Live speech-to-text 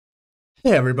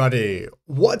Hey everybody,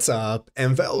 what's up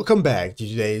and welcome back to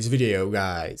today's video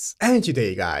guys. And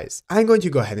today guys, I'm going to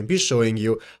go ahead and be showing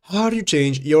you how to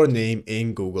change your name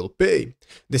in Google Pay.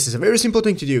 This is a very simple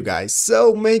thing to do guys,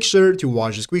 so make sure to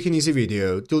watch this quick and easy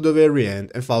video till the very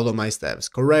end and follow my steps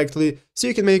correctly so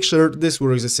you can make sure this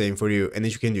works the same for you and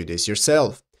that you can do this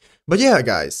yourself. But yeah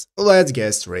guys, let's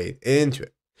get straight into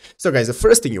it. So guys, the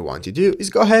first thing you want to do is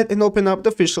go ahead and open up the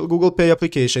official Google Pay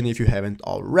application if you haven't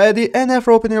already, and after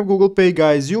opening up Google Pay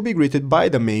guys, you'll be greeted by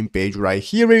the main page right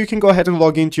here where you can go ahead and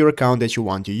log into your account that you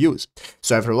want to use.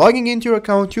 So after logging into your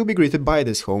account, you'll be greeted by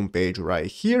this home page right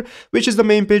here, which is the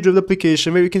main page of the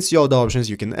application where you can see all the options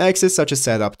you can access, such as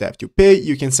set up tap to pay,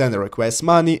 you can send or request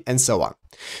money, and so on.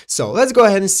 So let's go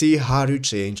ahead and see how to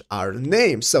change our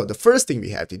name. So the first thing we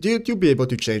have to do to be able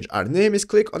to change our name is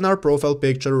click on our profile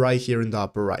picture right here in the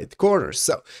upper right corner.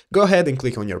 So go ahead and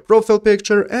click on your profile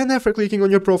picture, and after clicking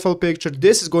on your profile picture,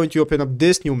 this is going to open up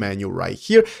this new menu right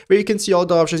here where you can see all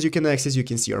the options you can access. You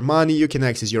can see your money, you can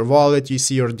access your wallet, you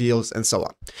see your deals, and so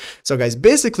on. So guys,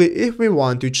 basically if we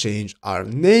want to change our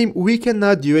name, we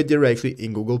cannot do it directly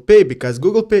in Google Pay because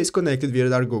Google Pay is connected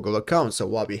with our Google account. So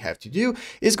what we have to do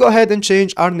is go ahead and change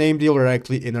our name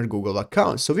directly in our Google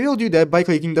account. So we will do that by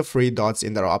clicking the three dots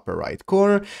in the upper right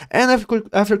corner, and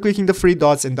after clicking the three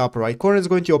dots in the upper right corner, it's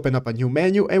going to open up a new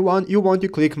menu, and you want to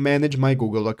click Manage My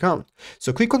Google Account.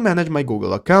 So click on Manage My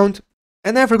Google Account,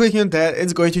 and after clicking on that,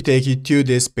 it's going to take you to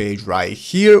this page right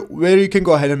here where you can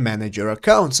go ahead and manage your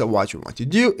account. So what you want to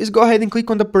do is go ahead and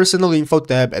click on the personal info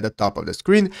tab at the top of the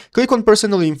screen, click on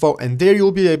personal info, and there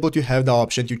you'll be able to have the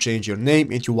option to change your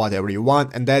name into whatever you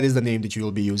want, and that is the name that you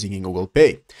will be using in Google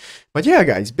Pay. But yeah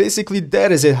guys, basically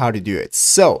that is it how to do it.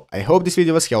 So I hope this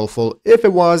video was helpful. If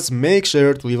it was, make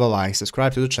sure to leave a like,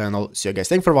 subscribe to the channel. So you guys,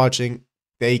 thanks for watching,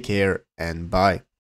 take care, and bye.